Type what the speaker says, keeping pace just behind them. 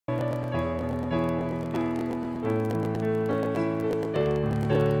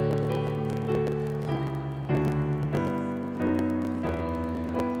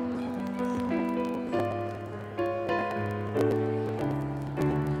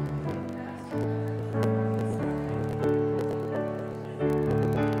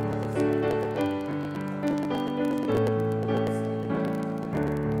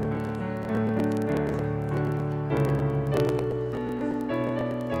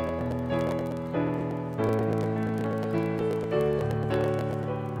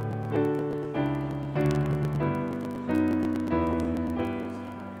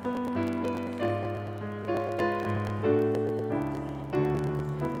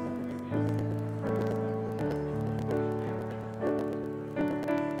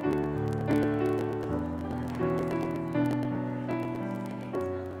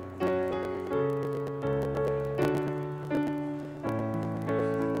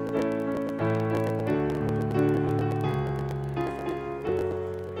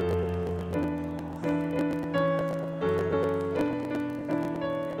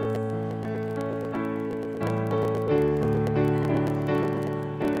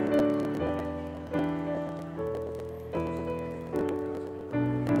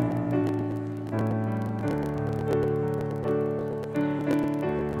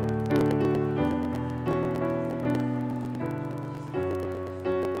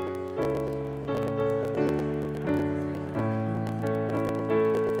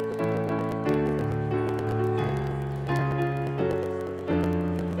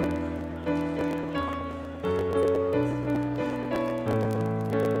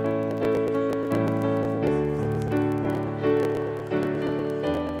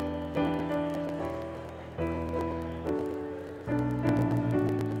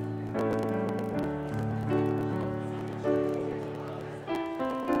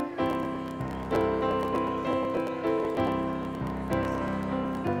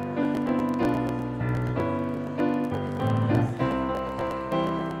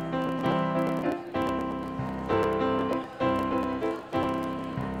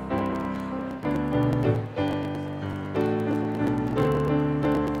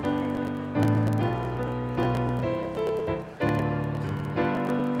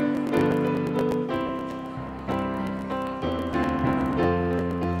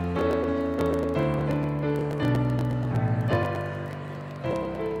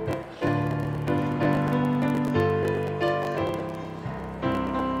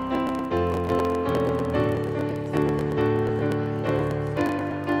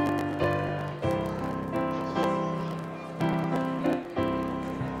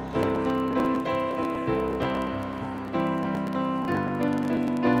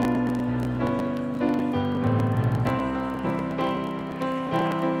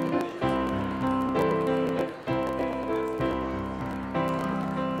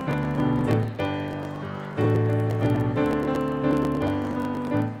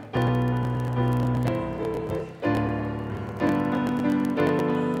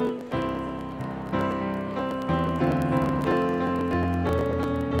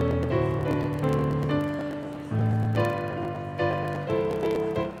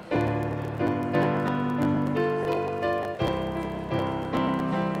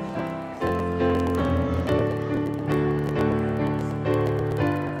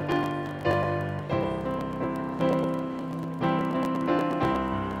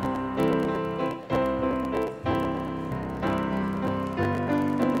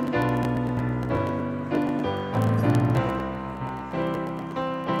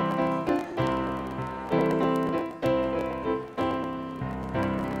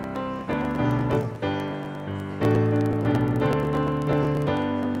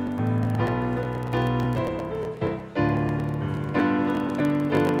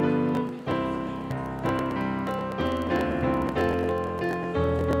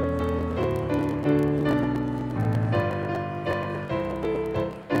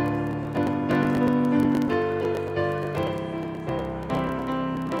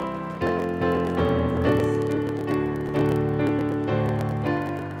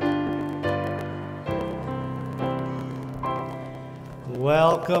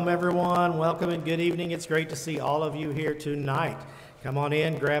Welcome, everyone. Welcome and good evening. It's great to see all of you here tonight. Come on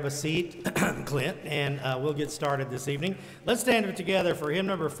in, grab a seat, Clint, and we'll get started this evening. Let's stand together for hymn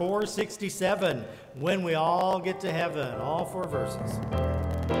number 467, When We All Get to Heaven, all four verses.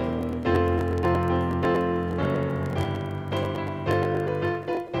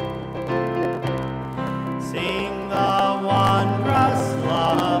 Sing the wondrous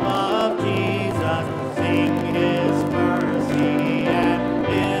love of Jesus, sing his mercy and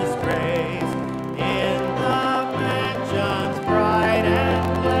his grace. In the mansions bright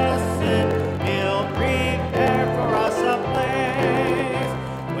and blessed, he'll prepare for us a place.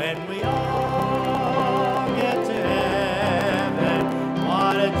 When we all get to heaven,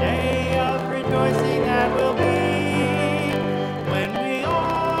 what a day of rejoicing that will be. When we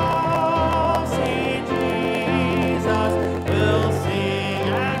all see Jesus, we'll sing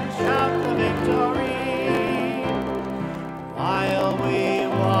and shout the victory. While we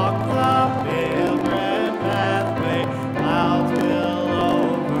walk the pilgrim pathway, clouds will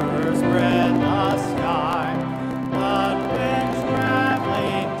overspread the sky. But when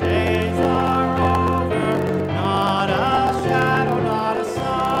traveling days are over, not a shadow, not a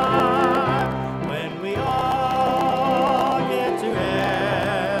sign. When we all get to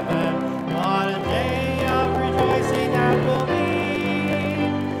heaven, what a day of rejoicing that will be.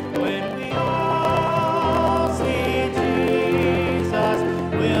 When we all see Jesus,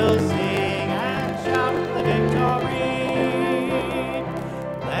 we'll sing and shout the victory.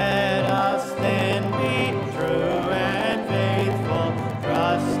 Let us then be true and faithful,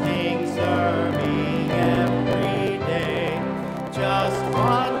 trusting, serving every day. Just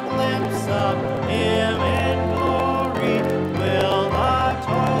one glimpse of him in glory will the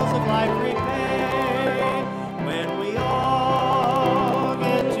toils of life repay. When we all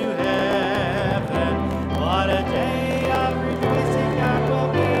get to heaven, what a day of rejoicing that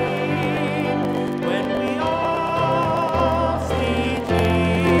will be. When we all see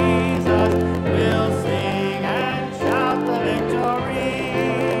Jesus, we'll sing and shout the victory.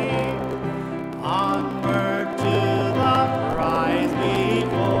 Onward to the prize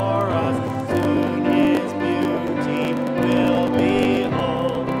before us, soon his beauty will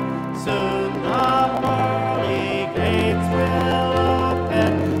behold. Soon the pearly gates will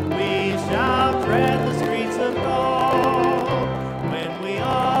open, we shall tread the streets of gold. When we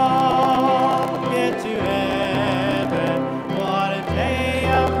all get to heaven, what a day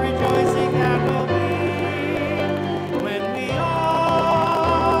of rejoicing that will be. When we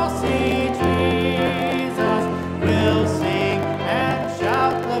all see Jesus, we'll sing and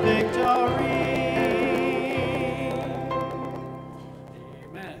shout the victory.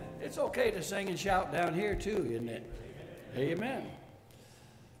 Amen. It's okay to sing and shout down here too, isn't it? Amen.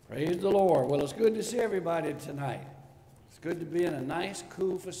 Praise the Lord. Well, it's good to see everybody tonight. It's good to be in a nice,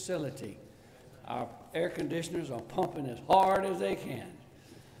 cool facility. Our air conditioners are pumping as hard as they can.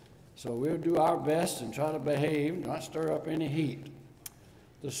 So we'll do our best and try to behave, not stir up any heat.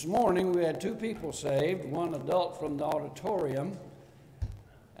 This morning we had two people saved, one adult from the auditorium,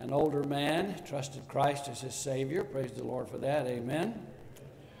 an older man, trusted Christ as his Savior. Praise the Lord for that. Amen.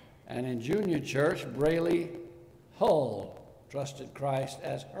 And in junior church, Braylee Hull trusted Christ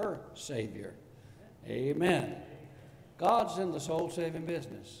as her Savior. Amen. God's in the soul-saving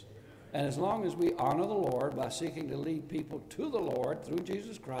business. And as long as we honor the Lord by seeking to lead people to the Lord through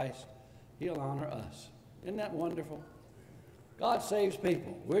Jesus Christ, he'll honor us. Isn't that wonderful? God saves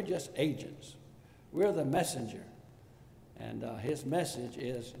people. We're just agents. We're the messenger. And his message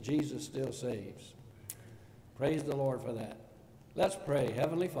is Jesus still saves. Praise the Lord for that. Let's pray.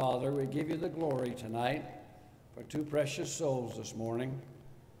 Heavenly Father, we give you the glory tonight for two precious souls this morning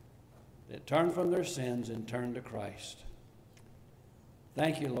that turned from their sins and turned to Christ.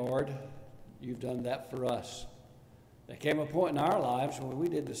 Thank you, Lord. You've done that for us. There came a point in our lives when we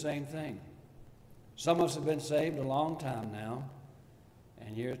did the same thing. Some of us have been saved a long time now,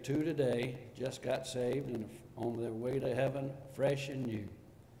 and here two today just got saved and on their way to heaven, fresh and new.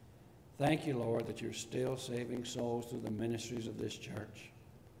 Thank you, Lord, that you're still saving souls through the ministries of this church.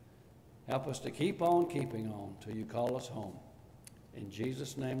 Help us to keep on keeping on till you call us home. In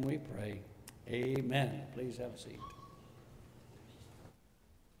Jesus' name we pray. Amen. Please have a seat.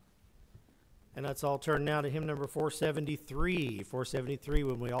 And let's all turn now to hymn number 473. 473,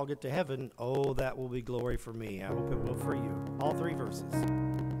 when we all get to heaven, oh, that will be glory for me. I hope it will for you. All three verses.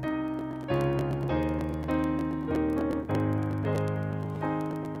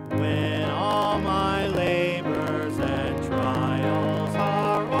 When all my labors and trials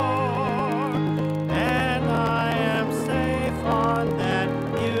are o'er, and I am safe on that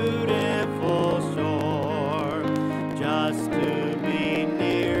beautiful shore, just to be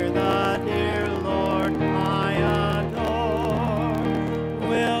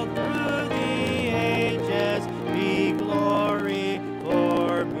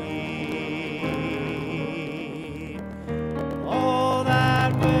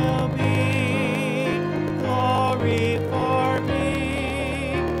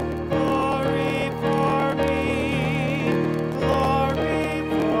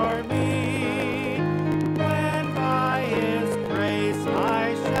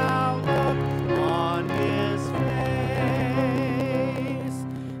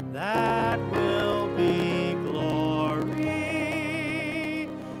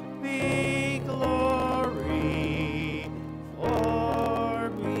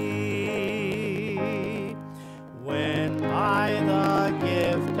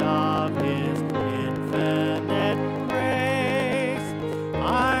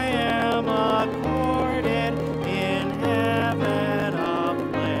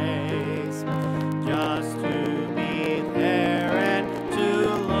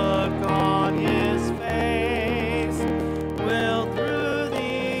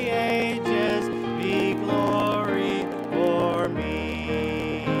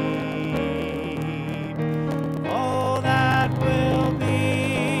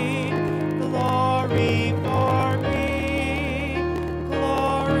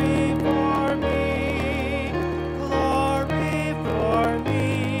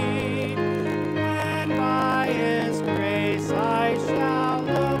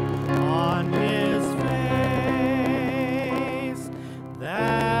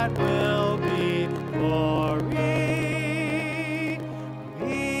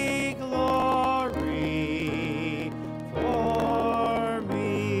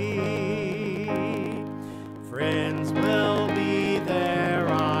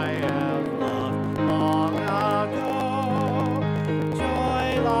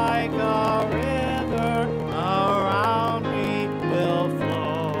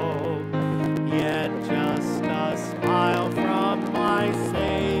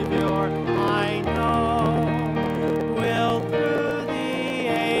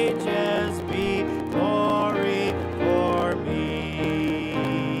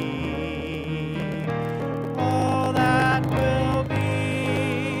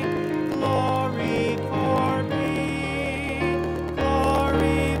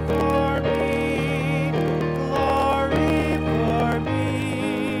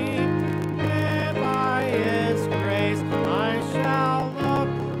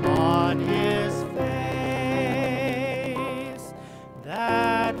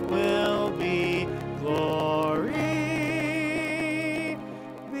that will be glory,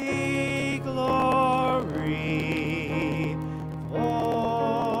 be glory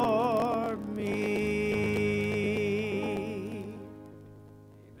for me.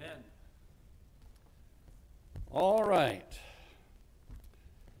 Amen. All right.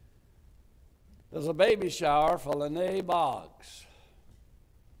 There's a baby shower for Lene Boggs.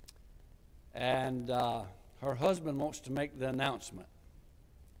 And her husband wants to make the announcement.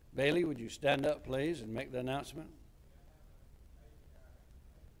 Bailey, would you stand up, please, and make the announcement?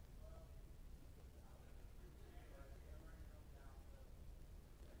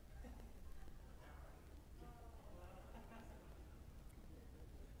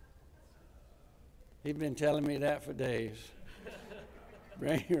 He's been telling me that for days.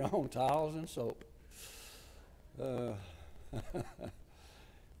 Bring your own towels and soap.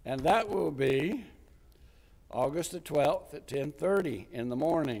 And that will be August the 12th at 10:30 in the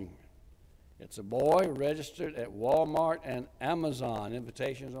morning. It's a boy registered at Walmart and Amazon.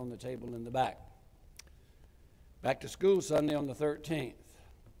 Invitations on the table in the back. Back to school Sunday on the 13th.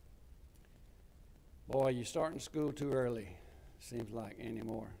 Boy, you're starting school too early, seems like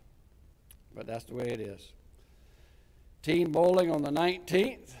anymore. But that's the way it is. Teen bowling on the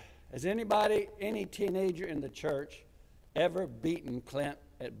 19th. Has anybody, any teenager in the church, ever beaten Clint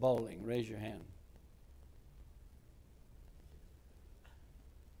at bowling? Raise your hand.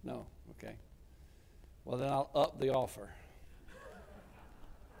 No? Okay. Well, then I'll up the offer.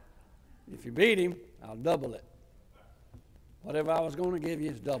 If you beat him, I'll double it. Whatever I was going to give you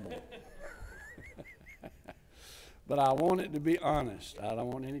is double. But I want it to be honest. I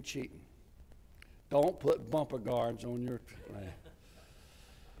don't want any cheating. Don't put bumper guards on your plan.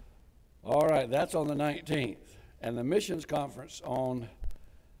 All right, that's on the 19th. And the missions conference on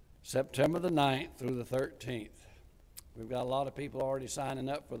September the 9th through the 13th. We've got a lot of people already signing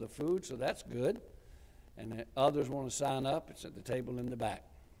up for the food, so that's good. And if others want to sign up, it's at the table in the back.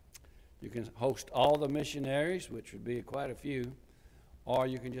 You can host all the missionaries, which would be quite a few, or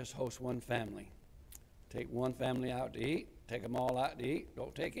you can just host one family. Take one family out to eat, take them all out to eat.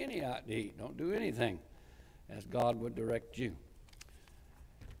 Don't take any out to eat. Don't do anything as God would direct you.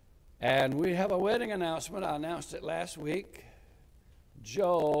 And we have a wedding announcement. I announced it last week.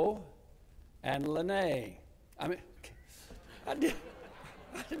 Joe and Lene. I did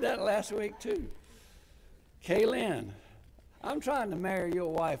that last week too. Kaylin, I'm trying to marry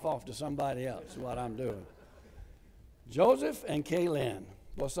your wife off to somebody else, is what I'm doing. Joseph and Kaylin,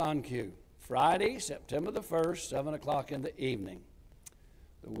 Bosanque, Friday, September the 1st, 7 o'clock in the evening.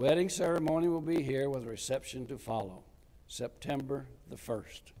 The wedding ceremony will be here with a reception to follow, September the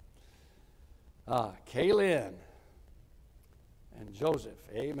 1st. Kaylin and Joseph,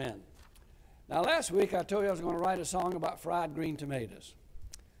 amen. Now, last week I told you I was going to write a song about fried green tomatoes.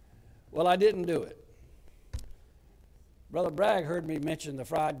 Well, I didn't do it. Brother Bragg heard me mention the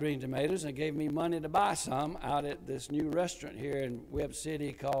fried green tomatoes and gave me money to buy some out at this new restaurant here in Webb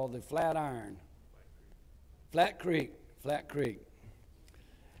City called the Flatiron. Flat Creek.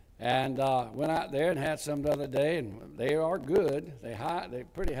 And went out there and had some the other day, and they are good. They're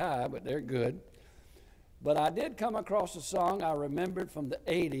pretty high, but they're good. But I did come across a song I remembered from the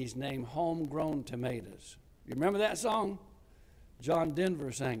 80s named Homegrown Tomatoes. You remember that song? John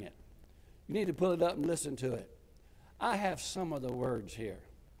Denver sang it. You need to pull it up and listen to it. I have some of the words here.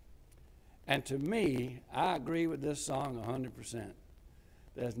 And to me, I agree with this song 100%.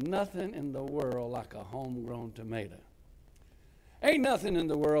 There's nothing in the world like a homegrown tomato. Ain't nothing in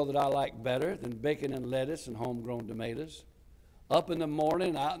the world that I like better than bacon and lettuce and homegrown tomatoes. Up in the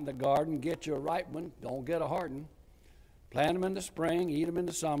morning, out in the garden, get you a ripe one, don't get a hard one. Plant them in the spring, eat them in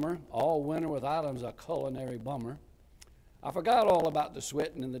the summer. All winter without them's a culinary bummer. I forgot all about the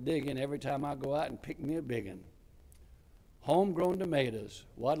sweating and the digging every time I go out and pick me a big one. Homegrown tomatoes.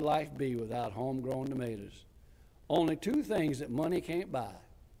 What'd life be without homegrown tomatoes? Only two things that money can't buy.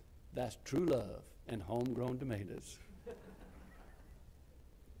 That's true love and homegrown tomatoes.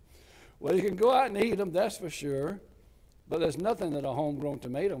 Well, you can go out and eat them, that's for sure. But there's nothing that a homegrown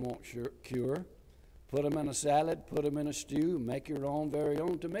tomato won't cure. Put them in a salad, put them in a stew, make your own very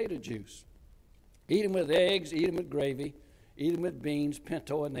own tomato juice. Eat them with eggs, eat them with gravy, eat them with beans,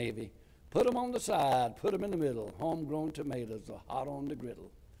 pinto or navy. Put them on the side, put them in the middle. Homegrown tomatoes are hot on the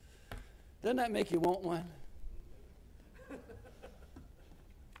griddle. Doesn't that make you want one?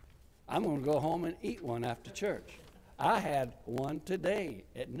 I'm going to go home and eat one after church. I had one today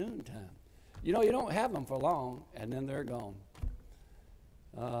at noontime. You know, you don't have them for long, and then they're gone.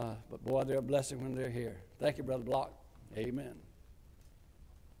 But boy, they're a blessing when they're here. Thank you, Brother Block. Amen.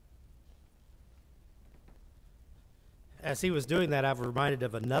 as he was doing that, I was reminded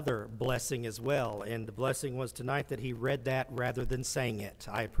of another blessing as well. And the blessing was tonight that he read that rather than sang it.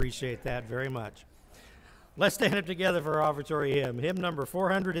 I appreciate that very much. Let's stand up together for our offertory hymn. Hymn number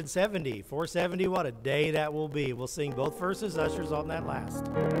 470. 470, what a day that will be. We'll sing both verses, ushers on that last.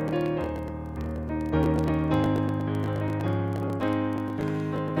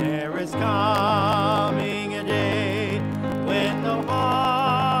 There is coming a day when the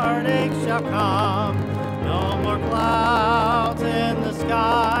heartache shall come. No more clouds in the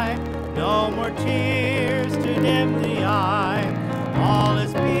sky, no more tears to dim the eye. All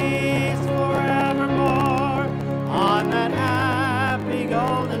is peace forevermore on that happy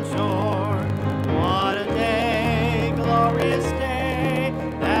golden shore. What a day, glorious day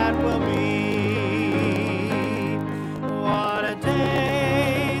that will be. What a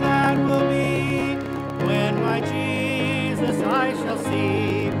day that will be when my Jesus I shall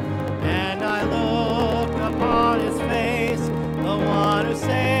see, and I look upon his face, the one who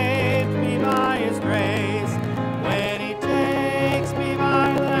saved me by his grace. When he takes me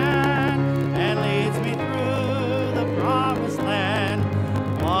by the hand and leads me through the promised land.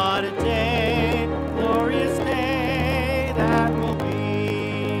 What a day, glorious day that will be.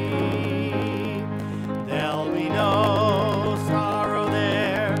 There'll be no sorrow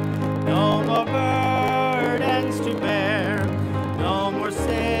there, no more burdens to bear, no more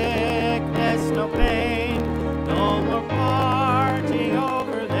sickness, no pain, no more parting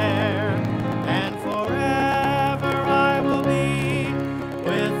over there. And forever I will be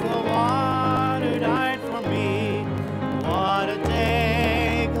with the one who died for me. What a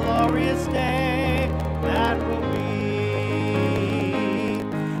day, glorious day that will be.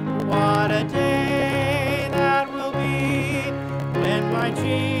 What a day that will be when my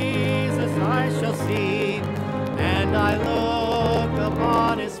Jesus I shall see, and I look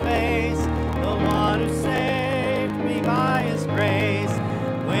upon his face, the one who saved me by his grace.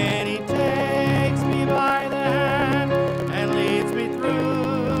 When he takes me by the hand and leads me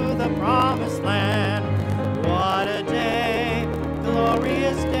through the promised land. What a day,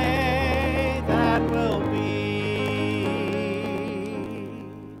 glorious day that will be.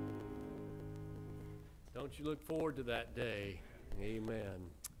 Don't you look forward to that day? Amen.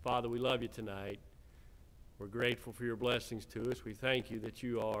 Father, we love you tonight. We're grateful for your blessings to us. We thank you that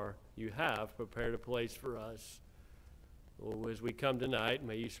you have prepared a place for us. Oh, as we come tonight,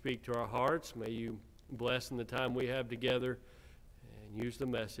 may you speak to our hearts. May you bless in the time we have together and use the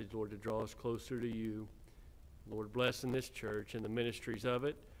message, Lord, to draw us closer to you. Lord, bless in this church and the ministries of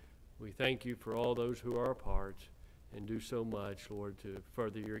it. We thank you for all those who are a part and do so much, Lord, to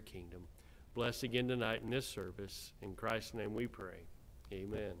further your kingdom. Bless again tonight in this service. In Christ's name we pray.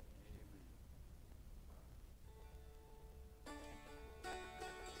 Amen.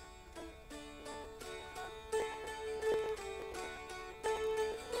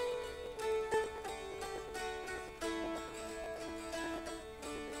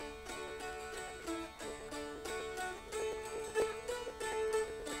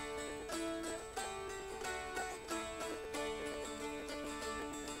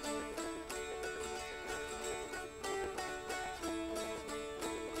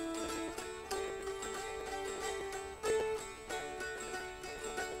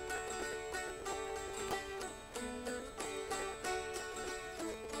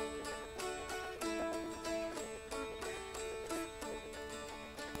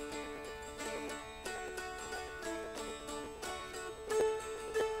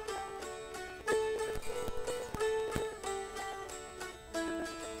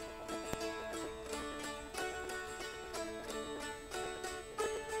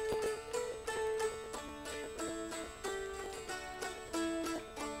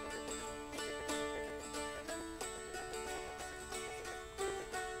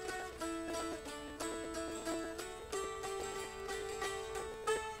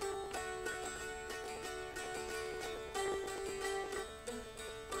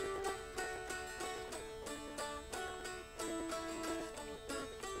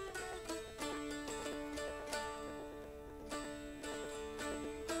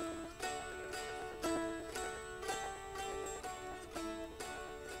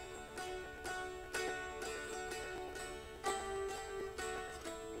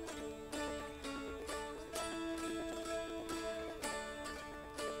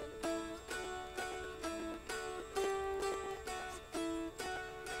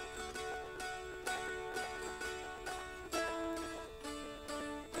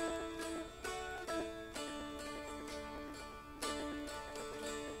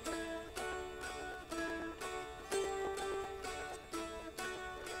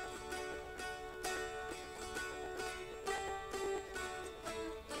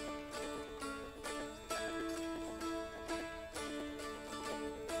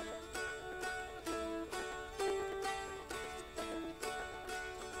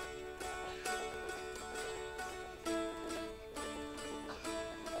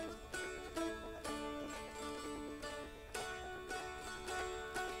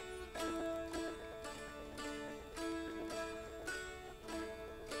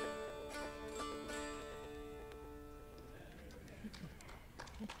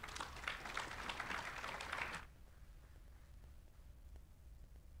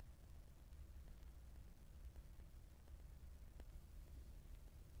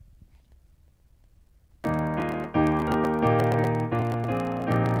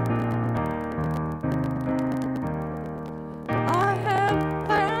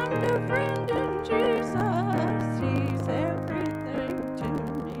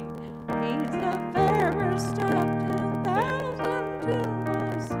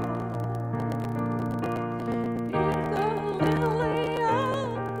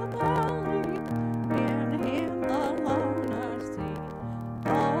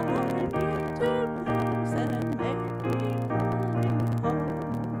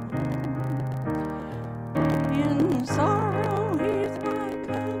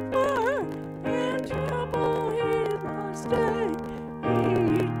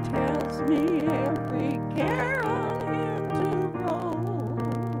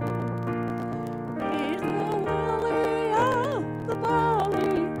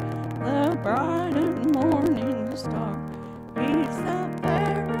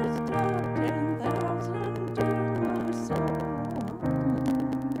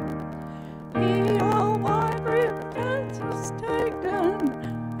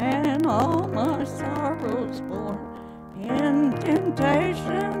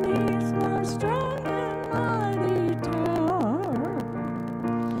 temptation, He's my strong and mighty tower.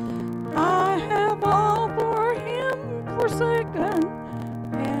 I have all for Him forsaken,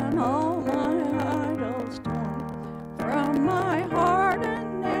 and all my idols torn from my heart,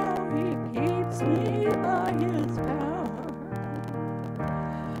 and now He keeps me by His power.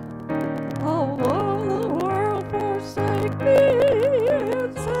 Although the world forsake me,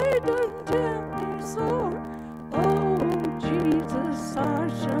 and Satan tempt me sore, oh Jesus, I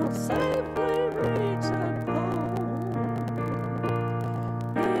shall safely reach the goal.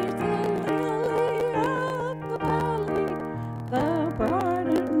 He's the lily of the valley, the bright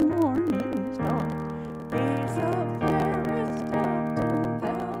and morning star. He's the fairest of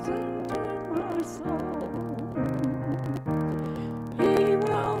 10,000 to my soul. He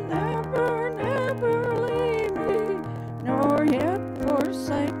will never, never leave me, nor yet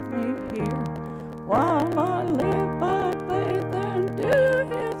forsake me here, while I live by faith and do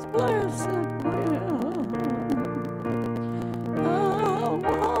His blessed will. A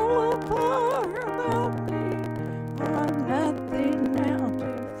wall of fire about me, I've nothing now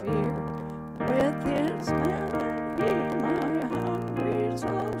to fear. With His melody, my hungry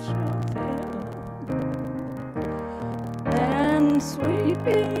soul shall fill. Then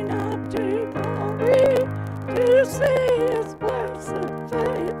sweeping up to glory, to see His blessed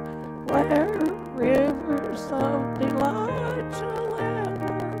face, where rivers of delight shall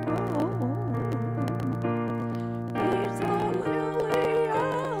ever flow. He's the lily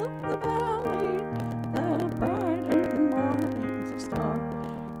of the valley, the bright and morning star.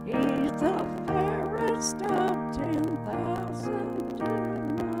 He's the fairest of 10,000 to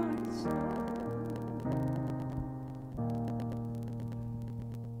my soul.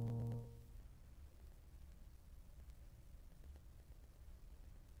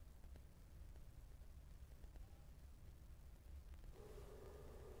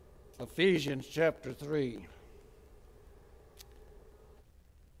 Ephesians chapter 3.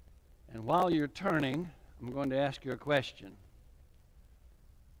 And while you're turning, I'm going to ask you a question.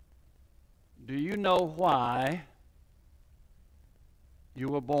 Do you know why you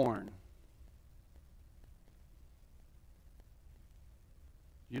were born?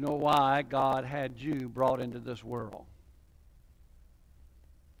 You know why God had you brought into this world?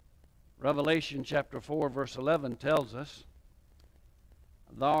 Revelation chapter 4 verse 11 tells us,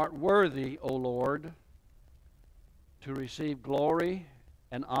 Thou art worthy, O Lord, to receive glory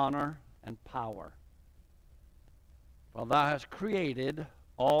and honor and power. For Thou hast created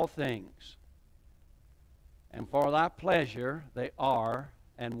all things, and for Thy pleasure they are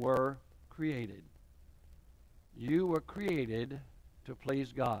and were created. You were created to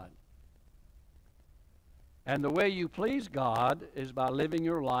please God. And the way you please God is by living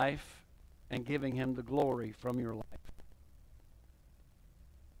your life and giving Him the glory from your life.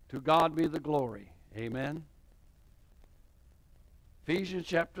 To God be the glory. Amen. Ephesians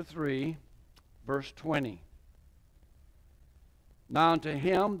chapter 3, verse 20. Now unto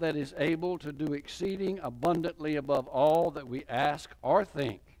Him that is able to do exceeding abundantly above all that we ask or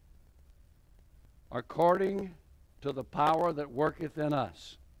think, according to the power that worketh in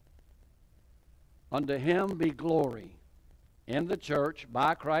us. Unto Him be glory in the church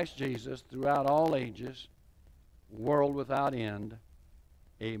by Christ Jesus throughout all ages, world without end.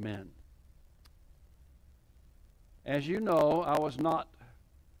 Amen. As you know, I was not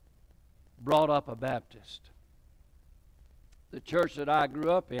brought up a Baptist. The church that I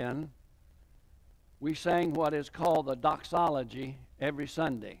grew up in, we sang what is called the doxology every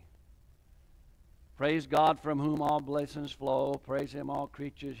Sunday. Praise God from whom all blessings flow. Praise Him all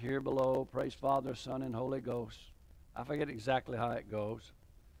creatures here below. Praise Father, Son, and Holy Ghost. I forget exactly how it goes.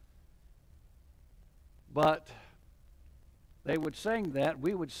 But they would sing that.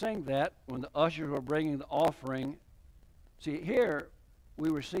 We would sing that when the ushers were bringing the offering. See, here we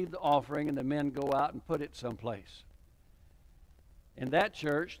receive the offering and the men go out and put it someplace. In that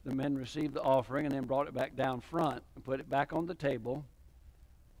church, the men received the offering and then brought it back down front and put it back on the table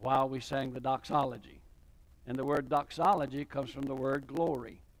while we sang the doxology. And the word doxology comes from the word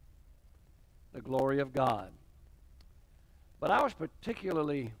glory, the glory of God. But I was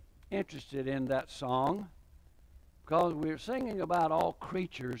particularly interested in that song because we were singing about all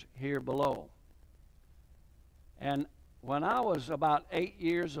creatures here below. And when I was about 8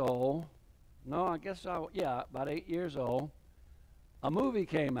 years old, about 8 years old, a movie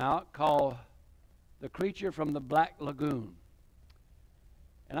came out called The Creature from the Black Lagoon.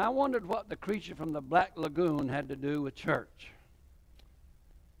 And I wondered what the creature from the Black Lagoon had to do with church.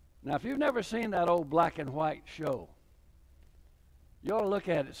 Now, if you've never seen that old black and white show, you ought to look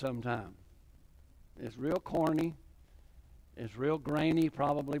at it sometime. It's real corny. It's real grainy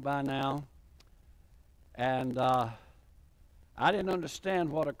probably by now. And I didn't understand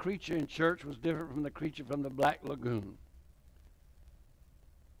what a creature in church was different from the creature from the Black Lagoon.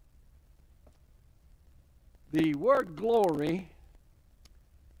 The word glory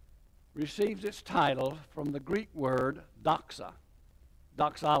receives its title from the Greek word doxa,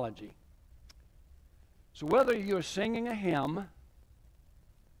 doxology. So whether you're singing a hymn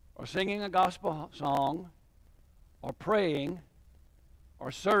or singing a gospel song or praying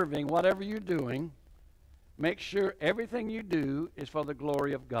or serving, whatever you're doing, make sure everything you do is for the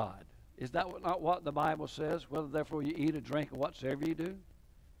glory of God. Is that not what the Bible says? Whether therefore you eat or drink or whatsoever you do,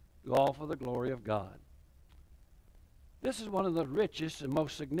 do all for the glory of God. This is one of the richest and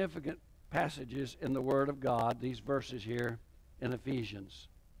most significant passages in the Word of God, these verses here in Ephesians.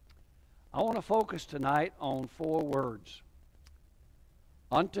 I want to focus tonight on 4 words.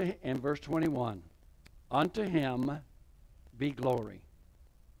 In verse 21, unto him be glory.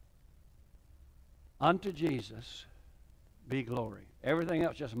 Unto Jesus be glory. Everything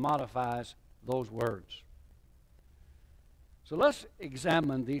else just modifies those words. So let's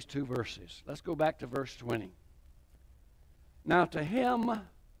examine these 2 verses. Let's go back to verse 20. Now to him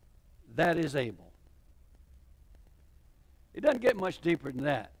that is able. It doesn't get much deeper than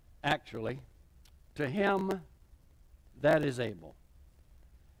that, actually. To him that is able.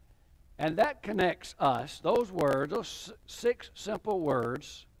 And that connects us, those words, those 6 simple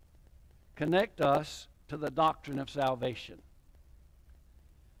words, connect us to the doctrine of salvation.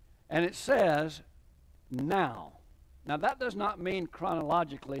 And it says, now. Now that does not mean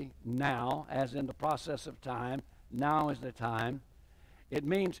chronologically now, as in the process of time. Now is the time. It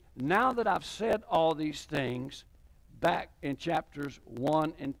means now that I've said all these things back in chapters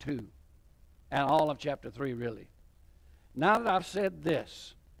 1 and 2, and all of chapter 3 really. Now that I've said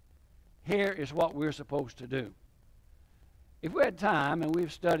this, here is what we're supposed to do. If we had time, and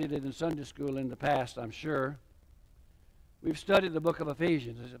we've studied it in Sunday school in the past, I'm sure, we've studied the book of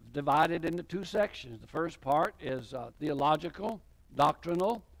Ephesians. It's divided into 2 sections. The first part is theological,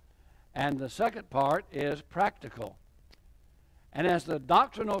 doctrinal, and the second part is practical. And as the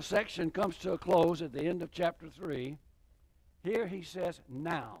doctrinal section comes to a close at the end of chapter 3, here he says,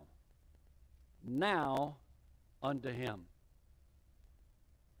 now. Now unto him.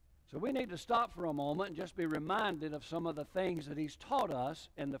 So we need to stop for a moment and just be reminded of some of the things that he's taught us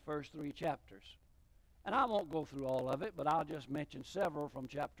in the first 3 chapters. And I won't go through all of it, but I'll just mention several from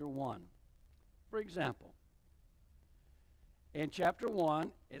chapter 1. For example, in chapter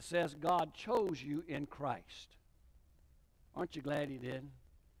 1, it says God chose you in Christ. Aren't you glad he did?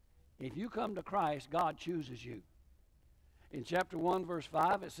 If you come to Christ, God chooses you. In chapter 1, verse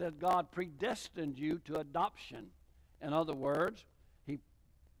 5, it says God predestined you to adoption. In other words, he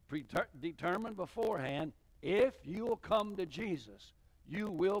predetermined beforehand, if you'll come to Jesus, you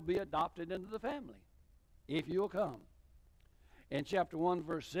will be adopted into the family. If you'll come. In chapter 1,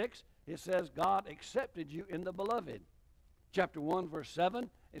 verse 6, it says God accepted you in the beloved. Chapter 1, verse 7,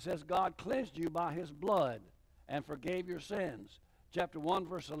 it says God cleansed you by his blood and forgave your sins. Chapter 1,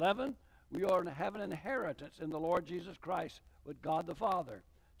 verse 11, we are to have an inheritance in the Lord Jesus Christ with God the Father.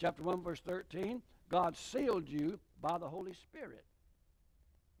 Chapter 1, verse 13, God sealed you by the Holy Spirit.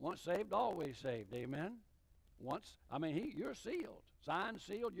 Once saved, always saved. Amen? You're sealed. Signed,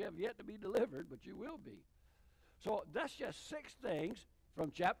 sealed. You have yet to be delivered, but you will be. So that's just 6 things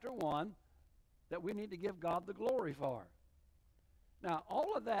from chapter 1 that we need to give God the glory for. Now,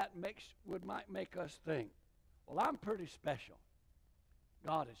 all of that might make us think, well, I'm pretty special.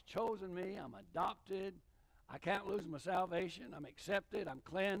 God has chosen me. I'm adopted. I can't lose my salvation. I'm accepted. I'm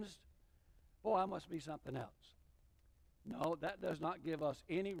cleansed. Boy, I must be something else. No, that does not give us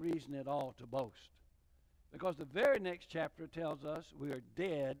any reason at all to boast. Because the very next chapter tells us we are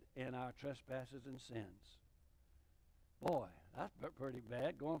dead in our trespasses and sins. Boy, that's pretty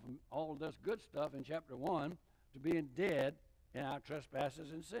bad, going from all this good stuff in chapter 1 to being dead in our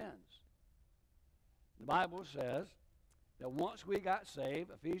trespasses and sins. The Bible says that once we got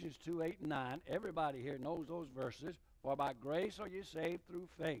saved, Ephesians 2, 8, and 9, everybody here knows those verses, for by grace are you saved through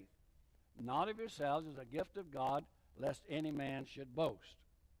faith, not of yourselves, as a gift of God, lest any man should boast.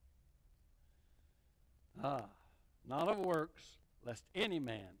 Not of works, lest any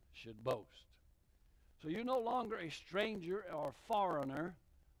man should boast. So you're no longer a stranger or a foreigner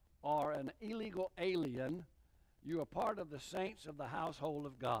or an illegal alien. You are part of the saints of the household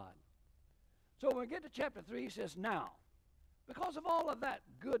of God. So when we get to chapter 3, he says, now, because of all of that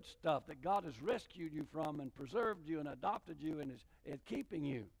good stuff that God has rescued you from and preserved you and adopted you and is keeping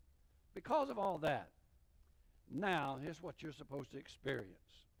you, because of all that, now here's what you're supposed to experience.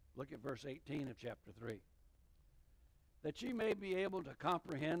 Look at verse 18 of chapter 3. that ye may be able to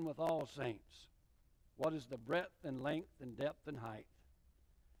comprehend with all saints what is the breadth and length and depth and height,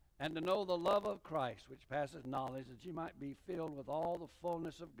 and to know the love of Christ, which passeth knowledge, that ye might be filled with all the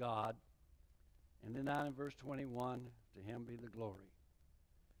fullness of God. And then down in verse 21, to him be the glory.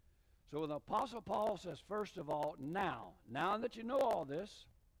 So the Apostle Paul says, first of all, now that you know all this,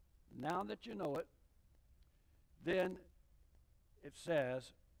 now that you know it, then it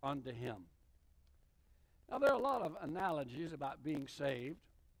says, unto him. Now there are a lot of analogies about being saved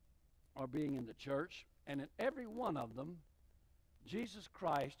or being in the church, and in every one of them, Jesus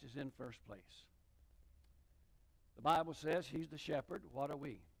Christ is in first place. The Bible says he's the shepherd. What are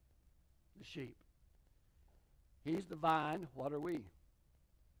we? The sheep. He's the vine. What are we?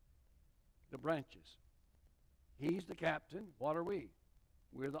 The branches. He's the captain. What are we?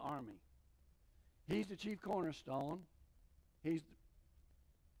 We're the army. He's the chief cornerstone.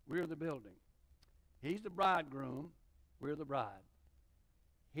 We're the building. He's the bridegroom. We're the bride.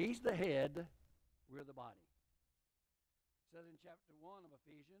 He's the head. We're the body. It says in chapter 1 of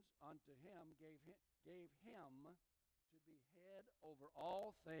Ephesians, unto him gave him to be head over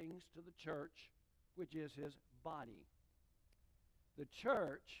all things to the church, which is his body. The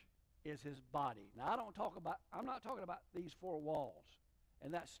church is his body. Now I'm not talking about these four walls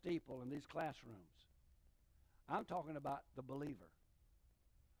and that steeple and these classrooms. I'm talking about the believer.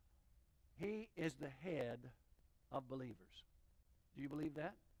 He is the head of believers. Do you believe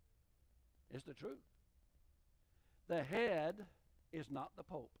that? It's the truth. The head is not the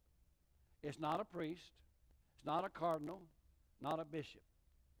Pope. It's not a priest. It's not a cardinal, not a bishop.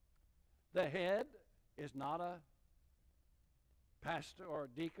 The head is not a pastor or a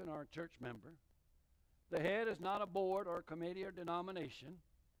deacon or a church member. The head is not a board or a committee or denomination.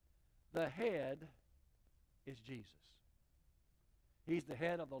 The head is Jesus. He's the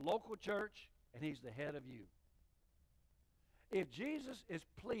head of the local church, and he's the head of you. If Jesus is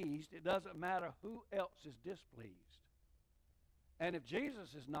pleased, it doesn't matter who else is displeased. And if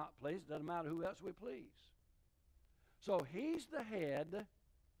Jesus is not pleased, it doesn't matter who else we please. So he's the head,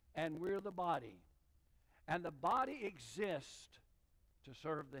 and we're the body. And the body exists to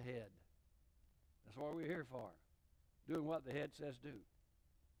serve the head. That's what we're here for, doing what the head says do.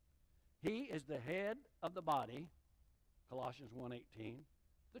 He is the head of the body, Colossians 1:18,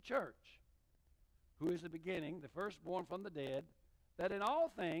 the church, who is the beginning, the firstborn from the dead, that in all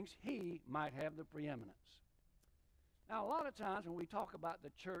things he might have the preeminence. Now, a lot of times when we talk about the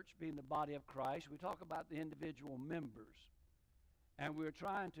church being the body of Christ, we talk about the individual members. And we're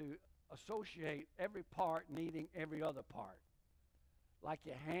trying to associate every part needing every other part. Like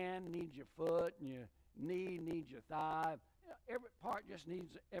your hand needs your foot, and your knee needs your thigh. Every part just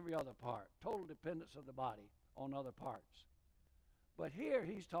needs every other part. Total dependence of the body on other parts. But here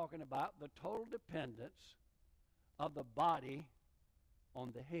he's talking about the total dependence of the body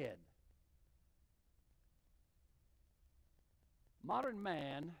on the head. Modern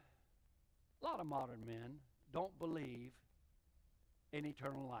man, a lot of modern men, don't believe in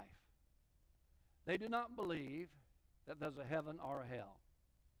eternal life. They do not believe that there's a heaven or a hell.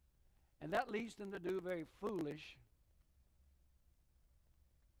 And that leads them to do very foolish,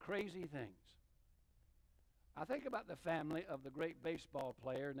 crazy things. I think about the family of the great baseball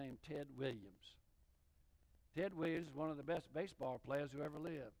player named Ted Williams. Ted Williams is one of the best baseball players who ever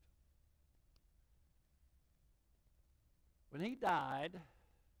lived. When he died,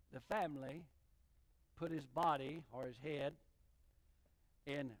 the family put his body or his head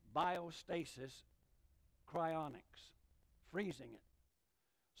in biostasis cryonics, freezing it,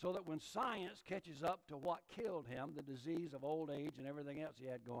 so that when science catches up to what killed him, the disease of old age and everything else he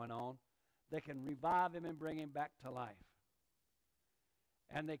had going on, they can revive him and bring him back to life.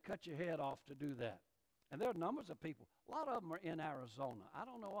 And they cut your head off to do that. And there are numbers of people. A lot of them are in Arizona. I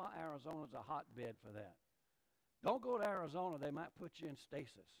don't know why Arizona's a hotbed for that. Don't go to Arizona. They might put you in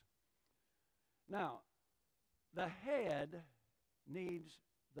stasis. Now, the head needs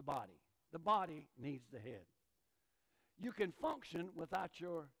the body. The body needs the head. You can function without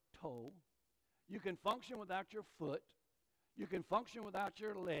your toe. You can function without your foot. You can function without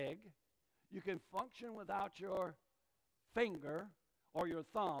your leg. You can function without your finger or your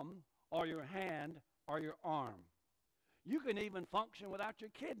thumb or your hand or your arm. You can even function without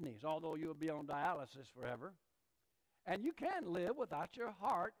your kidneys, although you'll be on dialysis forever. And you can live without your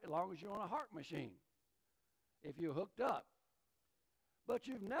heart as long as you're on a heart machine, if you're hooked up. But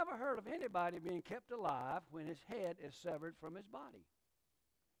you've never heard of anybody being kept alive when his head is severed from his body.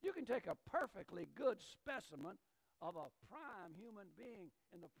 You can take a perfectly good specimen of a prime human being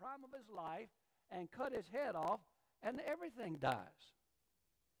in the prime of his life and cut his head off, and everything dies.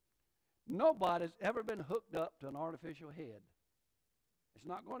 Nobody's ever been hooked up to an artificial head. It's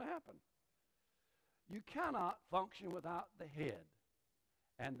not going to happen. You cannot function without the head.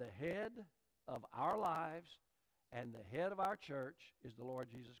 And the head of our lives and the head of our church is the Lord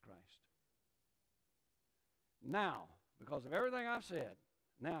Jesus Christ. Now, because of everything I've said,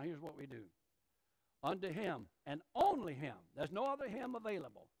 now here's what we do. Unto him, and only him. There's no other him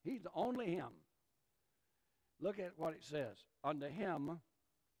available. He's the only him. Look at what it says. Unto him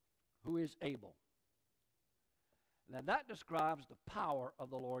who is able. Now that describes the power of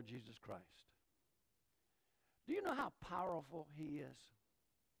the Lord Jesus Christ. Do you know how powerful he is?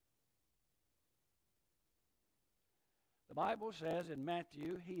 The Bible says in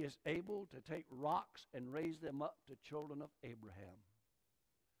Matthew, he is able to take rocks and raise them up to children of Abraham.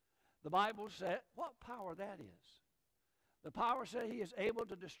 The Bible said, what power that is. The power said he is able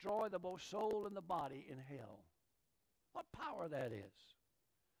to destroy the both soul and the body in hell. What power that is.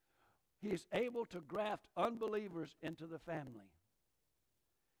 He is able to graft unbelievers into the family.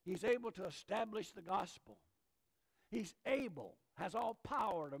 He's able to establish the gospel. He's able, has all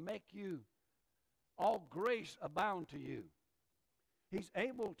power to make you, all grace abound to you. He's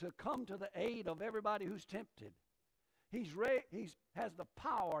able to come to the aid of everybody who's tempted. He has the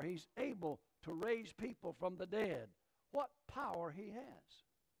power. He's able to raise people from the dead. What power he has.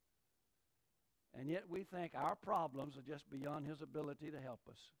 And yet we think our problems are just beyond his ability to help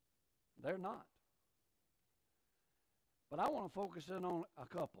us. They're not. But I want to focus in on a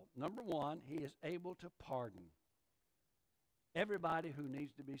couple. Number one, he is able to pardon everybody who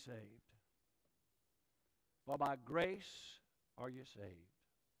needs to be saved. For by grace are you saved.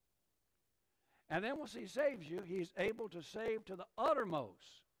 And then once he saves you, he's able to save to the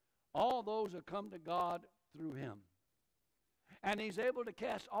uttermost all those who come to God through him. And he's able to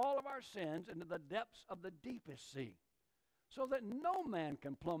cast all of our sins into the depths of the deepest sea, so that no man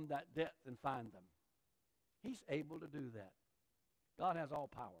can plumb that depth and find them. He's able to do that. God has all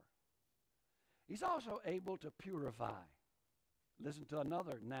power. He's also able to purify. Listen to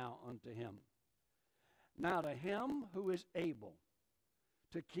another now unto him. Now to him who is able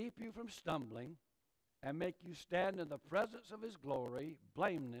to keep you from stumbling and make you stand in the presence of his glory,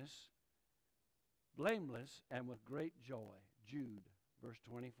 blameless, and with great joy. Jude, verse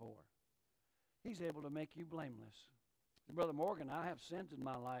 24. He's able to make you blameless. Brother Morgan, I have sins in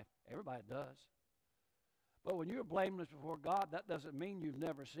my life. Everybody does. But when you're blameless before God, that doesn't mean you've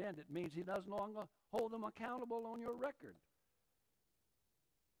never sinned. It means he doesn't no longer hold them accountable on your record.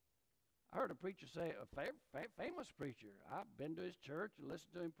 I heard a preacher say, a famous preacher, I've been to his church and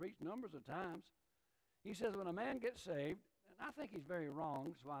listened to him preach numbers of times. He says when a man gets saved, and I think he's very wrong,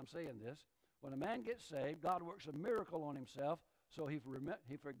 that's why I'm saying this. When a man gets saved, God works a miracle on himself, so he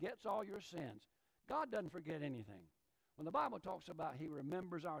forgets all your sins. God doesn't forget anything. When the Bible talks about he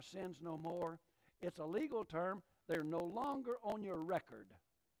remembers our sins no more, it's a legal term. They're no longer on your record.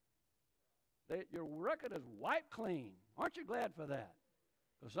 Your record is wiped clean. Aren't you glad for that?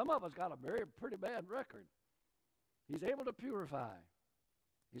 Because some of us got a pretty bad record. He's able to purify.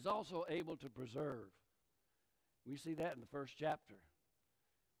 He's also able to preserve. We see that in the first chapter,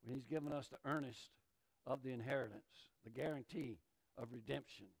 when he's given us the earnest of the inheritance, the guarantee of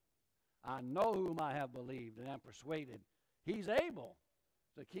redemption. I know whom I have believed, and am persuaded he's able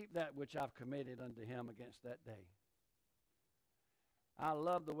to keep that which I've committed unto him against that day. I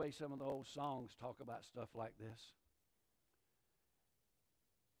love the way some of the old songs talk about stuff like this.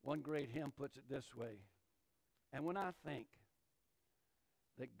 One great hymn puts it this way. And when I think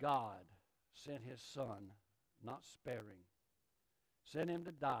that God sent his son, not sparing, sent him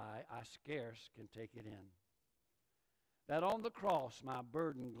to die, I scarce can take it in. That on the cross, my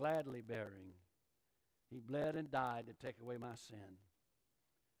burden gladly bearing, he bled and died to take away my sin.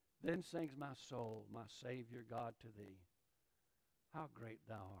 Then sings my soul, my Savior God, to thee. How great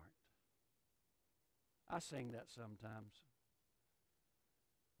thou art. I sing that sometimes.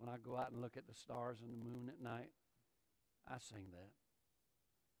 When I go out and look at the stars and the moon at night, I sing that.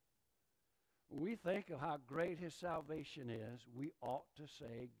 When we think of how great his salvation is, we ought to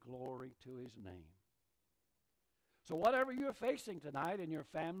say glory to his name. So whatever you're facing tonight in your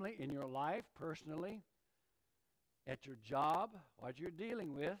family, in your life, personally, at your job, what you're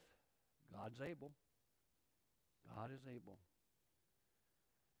dealing with, God's able. God is able.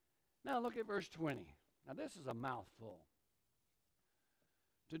 Now look at verse 20. Now this is a mouthful.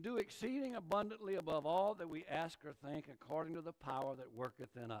 To do exceeding abundantly above all that we ask or think, according to the power that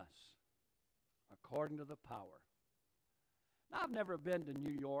worketh in us. According to the power. Now, I've never been to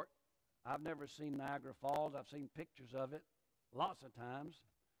New York. I've never seen Niagara Falls. I've seen pictures of it lots of times.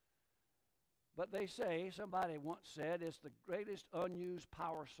 But they say, somebody once said, it's the greatest unused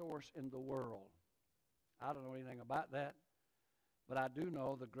power source in the world. I don't know anything about that, but I do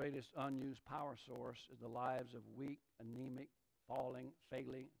know the greatest unused power source is the lives of weak, anemic, falling,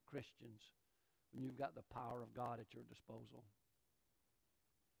 failing Christians when you've got the power of God at your disposal.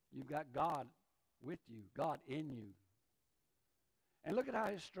 You've got God with you, God in you. And look at how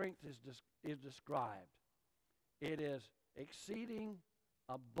his strength is described. It is exceeding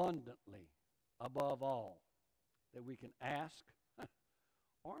abundantly above all that we can ask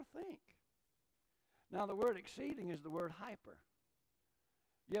or think. Now, the word exceeding is the word hyper.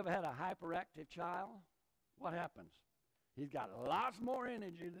 You ever had a hyperactive child? What happens? He's got lots more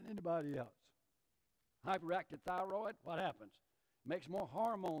energy than anybody else. Hyperactive thyroid, what happens? Makes more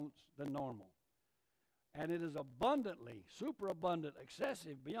hormones than normal. And it is abundantly, superabundant,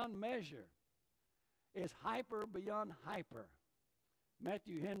 excessive, beyond measure. It's hyper beyond hyper.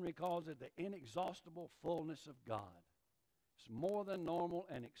 Matthew Henry calls it the inexhaustible fullness of God. It's more than normal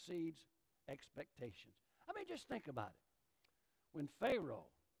and exceeds expectations. I mean, just think about it. When Pharaoh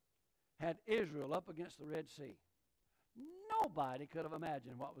had Israel up against the Red Sea, nobody could have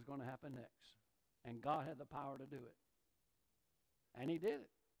imagined what was going to happen next. And God had the power to do it. And he did it.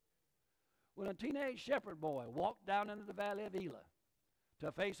 When a teenage shepherd boy walked down into the valley of Elah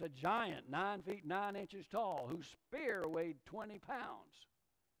to face a giant 9 feet 9 inches tall whose spear weighed 20 pounds,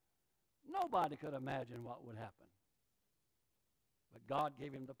 nobody could imagine what would happen. But God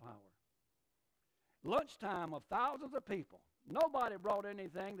gave him the power. Lunchtime of thousands of people. Nobody brought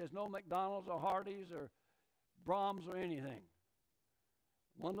anything. There's no McDonald's or Hardee's or Brahms or anything.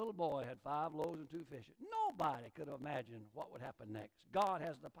 One little boy had 5 loaves and 2 fishes. Nobody could have imagined what would happen next. God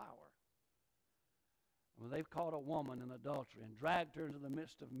has the power. When they've caught a woman in adultery and dragged her into the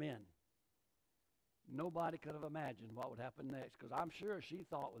midst of men, nobody could have imagined what would happen next, because I'm sure she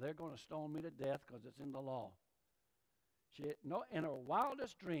thought, well, they're going to stone me to death because it's in the law. In her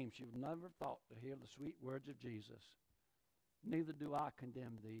wildest dreams, she would never thought to hear the sweet words of Jesus. Neither do I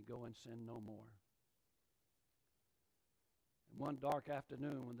condemn thee. Go and sin no more. And one dark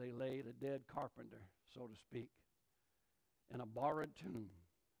afternoon when they laid a dead carpenter, so to speak, in a borrowed tomb,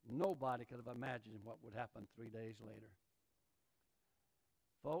 nobody could have imagined what would happen 3 days later.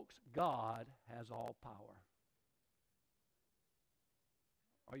 Folks, God has all power.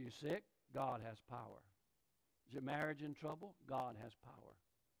 Are you sick? God has power. Is your marriage in trouble? God has power.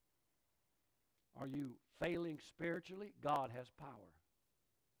 Are you failing spiritually? God has power.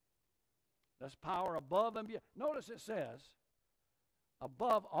 That's power above and beyond. Notice it says,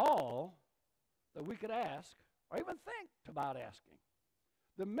 above all that we could ask or even think about asking.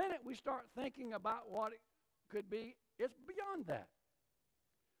 The minute we start thinking about what it could be, it's beyond that.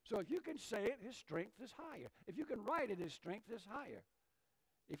 So if you can say it, his strength is higher. If you can write it, his strength is higher.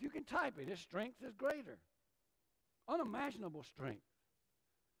 If you can type it, his strength is greater. Unimaginable strength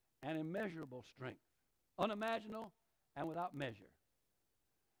and immeasurable strength. Unimaginable and without measure.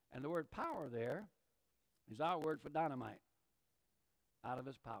 And the word power there is our word for dynamite. Out of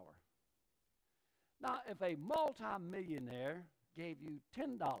his power. Now, if a multimillionaire gave you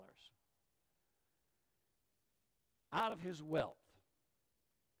 $10 out of his wealth,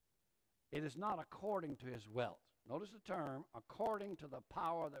 it is not according to his wealth. Notice the term, according to the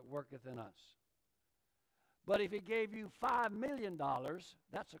power that worketh in us. But if he gave you $5 million,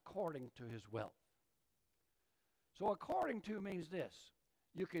 that's according to his wealth. So according to means this.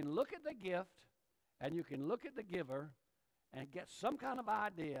 You can look at the gift and you can look at the giver and get some kind of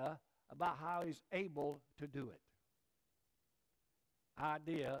idea about how he's able to do it.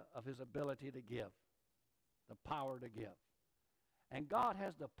 Idea of his ability to give, the power to give. And God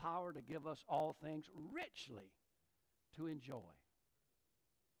has the power to give us all things richly to enjoy.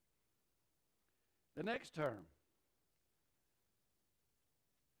 The next term,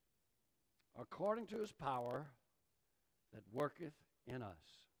 according to his power that worketh in us.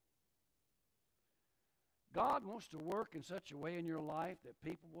 God wants to work in such a way in your life that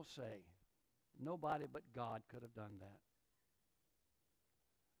people will say, nobody but God could have done that.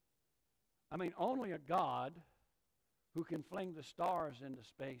 I mean, only a God who can fling the stars into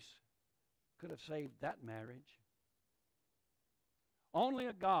space could have saved that marriage. Only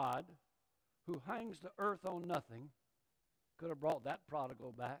a God who hangs the earth on nothing could have brought that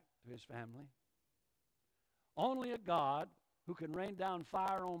prodigal back to his family. Only a God who can rain down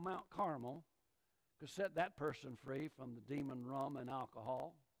fire on Mount Carmel could set that person free from the demon rum and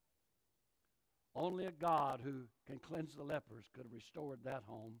alcohol. Only a God who can cleanse the lepers could have restored that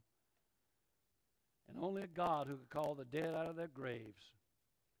home. And only a God who could call the dead out of their graves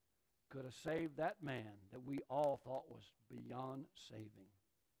could have saved that man that we all thought was beyond saving.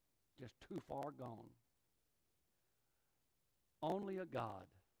 just too far gone. Only a God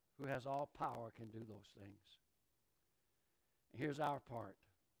who has all power can do those things. Here's our part.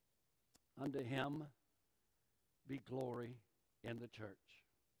 Unto him be glory in the church.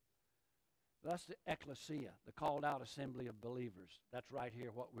 That's the ecclesia, the called out assembly of believers. That's right here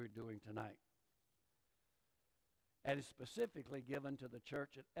what we're doing tonight. And it's specifically given to the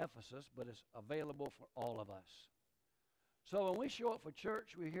church at Ephesus, but it's available for all of us. So when we show up for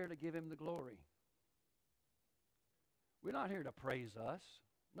church, we're here to give him the glory. We're not here to praise us.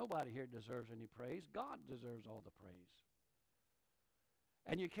 Nobody here deserves any praise. God deserves all the praise.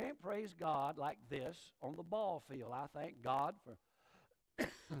 And you can't praise God like this on the ball field. I thank God for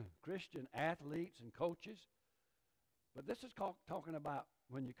Christian athletes and coaches. But this is talking about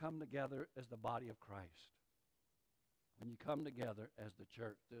when you come together as the body of Christ. When you come together as the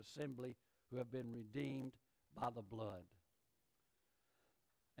church, the assembly who have been redeemed by the blood.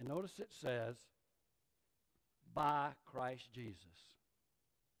 And notice it says, by Christ Jesus.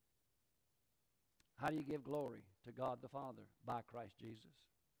 How do you give glory to God the Father? By Christ Jesus.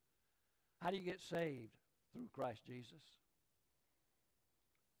 How do you get saved? Through Christ Jesus.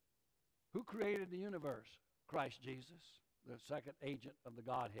 Who created the universe? Christ Jesus, the second agent of the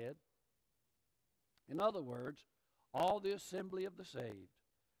Godhead. In other words, all the assembly of the saved.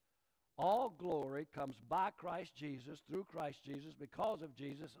 All glory comes by Christ Jesus, through Christ Jesus, because of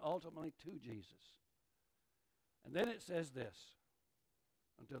Jesus, ultimately to Jesus. And then it says this,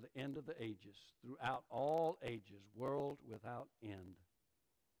 until the end of the ages, throughout all ages, world without end.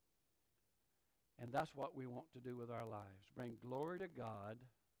 And that's what we want to do with our lives. Bring glory to God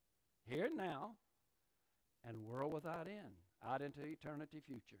here and now, and world without end, out into eternity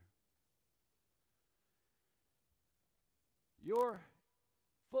future. Your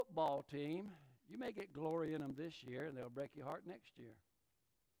football team, you may get glory in them this year, and they'll break your heart next year.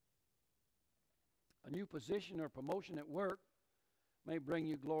 A new position or promotion at work may bring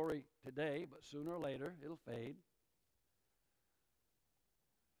you glory today, but sooner or later it'll fade.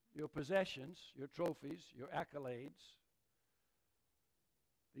 Your possessions, your trophies, your accolades,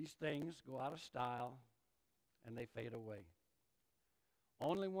 these things go out of style and they fade away.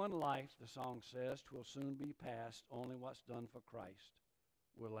 Only one life, the song says, 'twill soon be past. Only what's done for Christ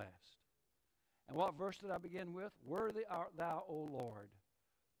will last. And what verse did I begin with? Worthy art thou, O Lord,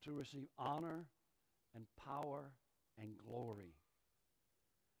 to receive honor and power and glory.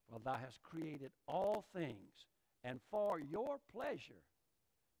 For thou hast created all things, and for your pleasure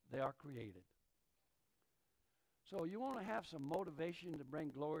they are created. So you want to have some motivation to bring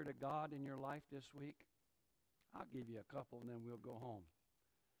glory to God in your life this week? I'll give you a couple and then we'll go home.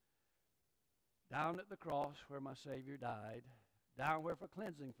 Down at the cross where my Savior died, down where for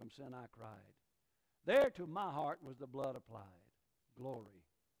cleansing from sin I cried, there to my heart was the blood applied. Glory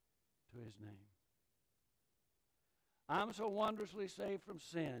to his name. I'm so wondrously saved from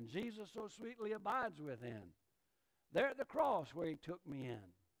sin. Jesus so sweetly abides within. There at the cross where he took me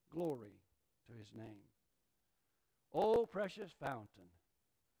in. Glory to his name. Oh, precious fountain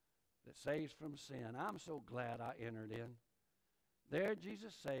that saves from sin. I'm so glad I entered in. There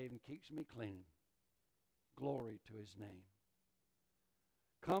Jesus saved and keeps me clean. Glory to his name.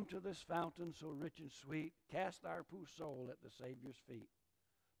 Come to this fountain so rich and sweet. Cast our poor soul at the Savior's feet.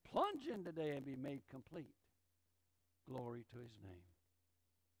 Plunge in today and be made complete. Glory to his name.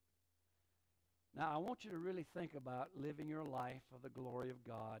 Now, I want you to really think about living your life for the glory of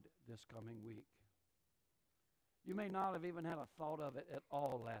God this coming week. You may not have even had a thought of it at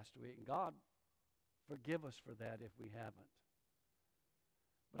all last week. And God, forgive us for that if we haven't.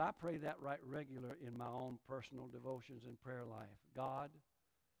 But I pray that right regular in my own personal devotions and prayer life. God,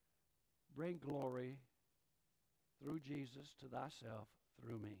 bring glory through Jesus to thyself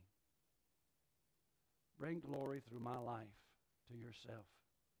through me. Bring glory through my life to yourself.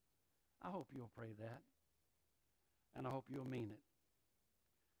 I hope you'll pray that. And I hope you'll mean it.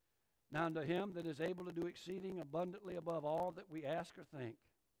 Now unto him that is able to do exceeding abundantly above all that we ask or think.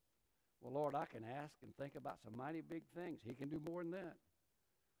 Well, Lord, I can ask and think about some mighty big things. He can do more than that.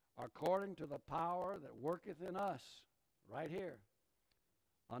 According to the power that worketh in us, right here.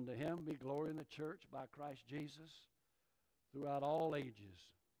 Unto him be glory in the church by Christ Jesus throughout all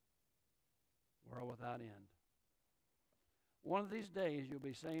ages, world without end. One of these days you'll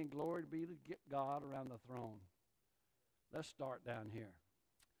be saying, glory be to God around the throne. Let's start down here.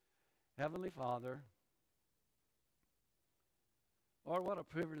 Heavenly Father, Lord, what a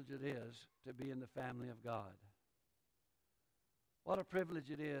privilege it is to be in the family of God. What a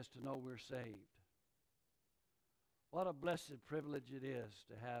privilege it is to know we're saved. What a blessed privilege it is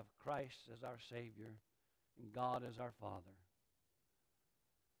to have Christ as our Savior and God as our Father.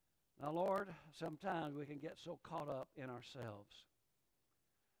 Now, Lord, sometimes we can get so caught up in ourselves.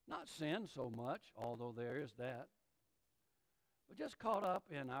 Not sin so much, although there is that, but just caught up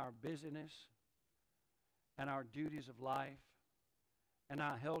in our busyness and our duties of life and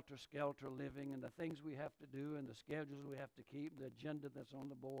our helter-skelter living and the things we have to do and the schedules we have to keep, the agenda that's on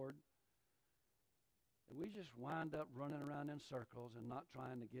the board. And we just wind up running around in circles and not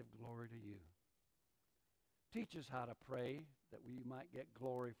trying to give glory to you. Teach us how to pray that we might get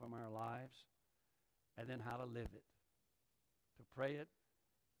glory from our lives, and then how to live it, to pray it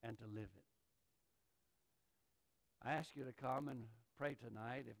and to live it. I ask you to come and pray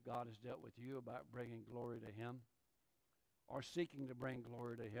tonight if God has dealt with you about bringing glory to Him or seeking to bring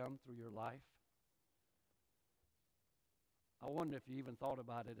glory to Him through your life. I wonder if you even thought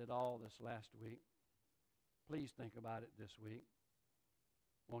about it at all this last week. Please think about it this week.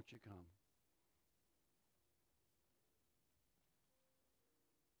 Won't you come?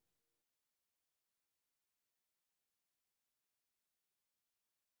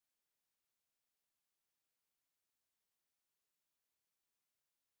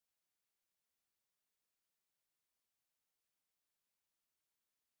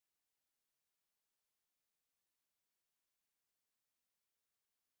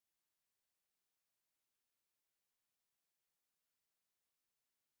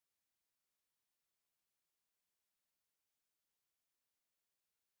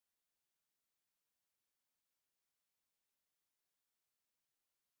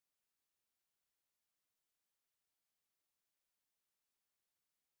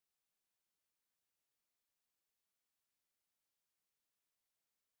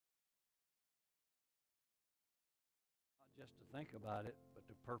 Not just to think about it, but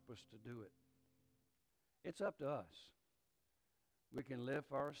to purpose to do it. It's up to us. We can live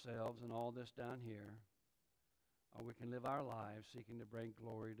for ourselves and all this down here, or we can live our lives seeking to bring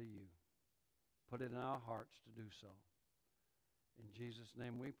glory to you. Put it in our hearts to do so. In Jesus'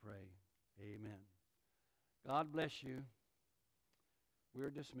 name we pray. Amen. God bless you. We're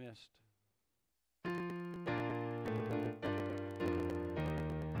dismissed.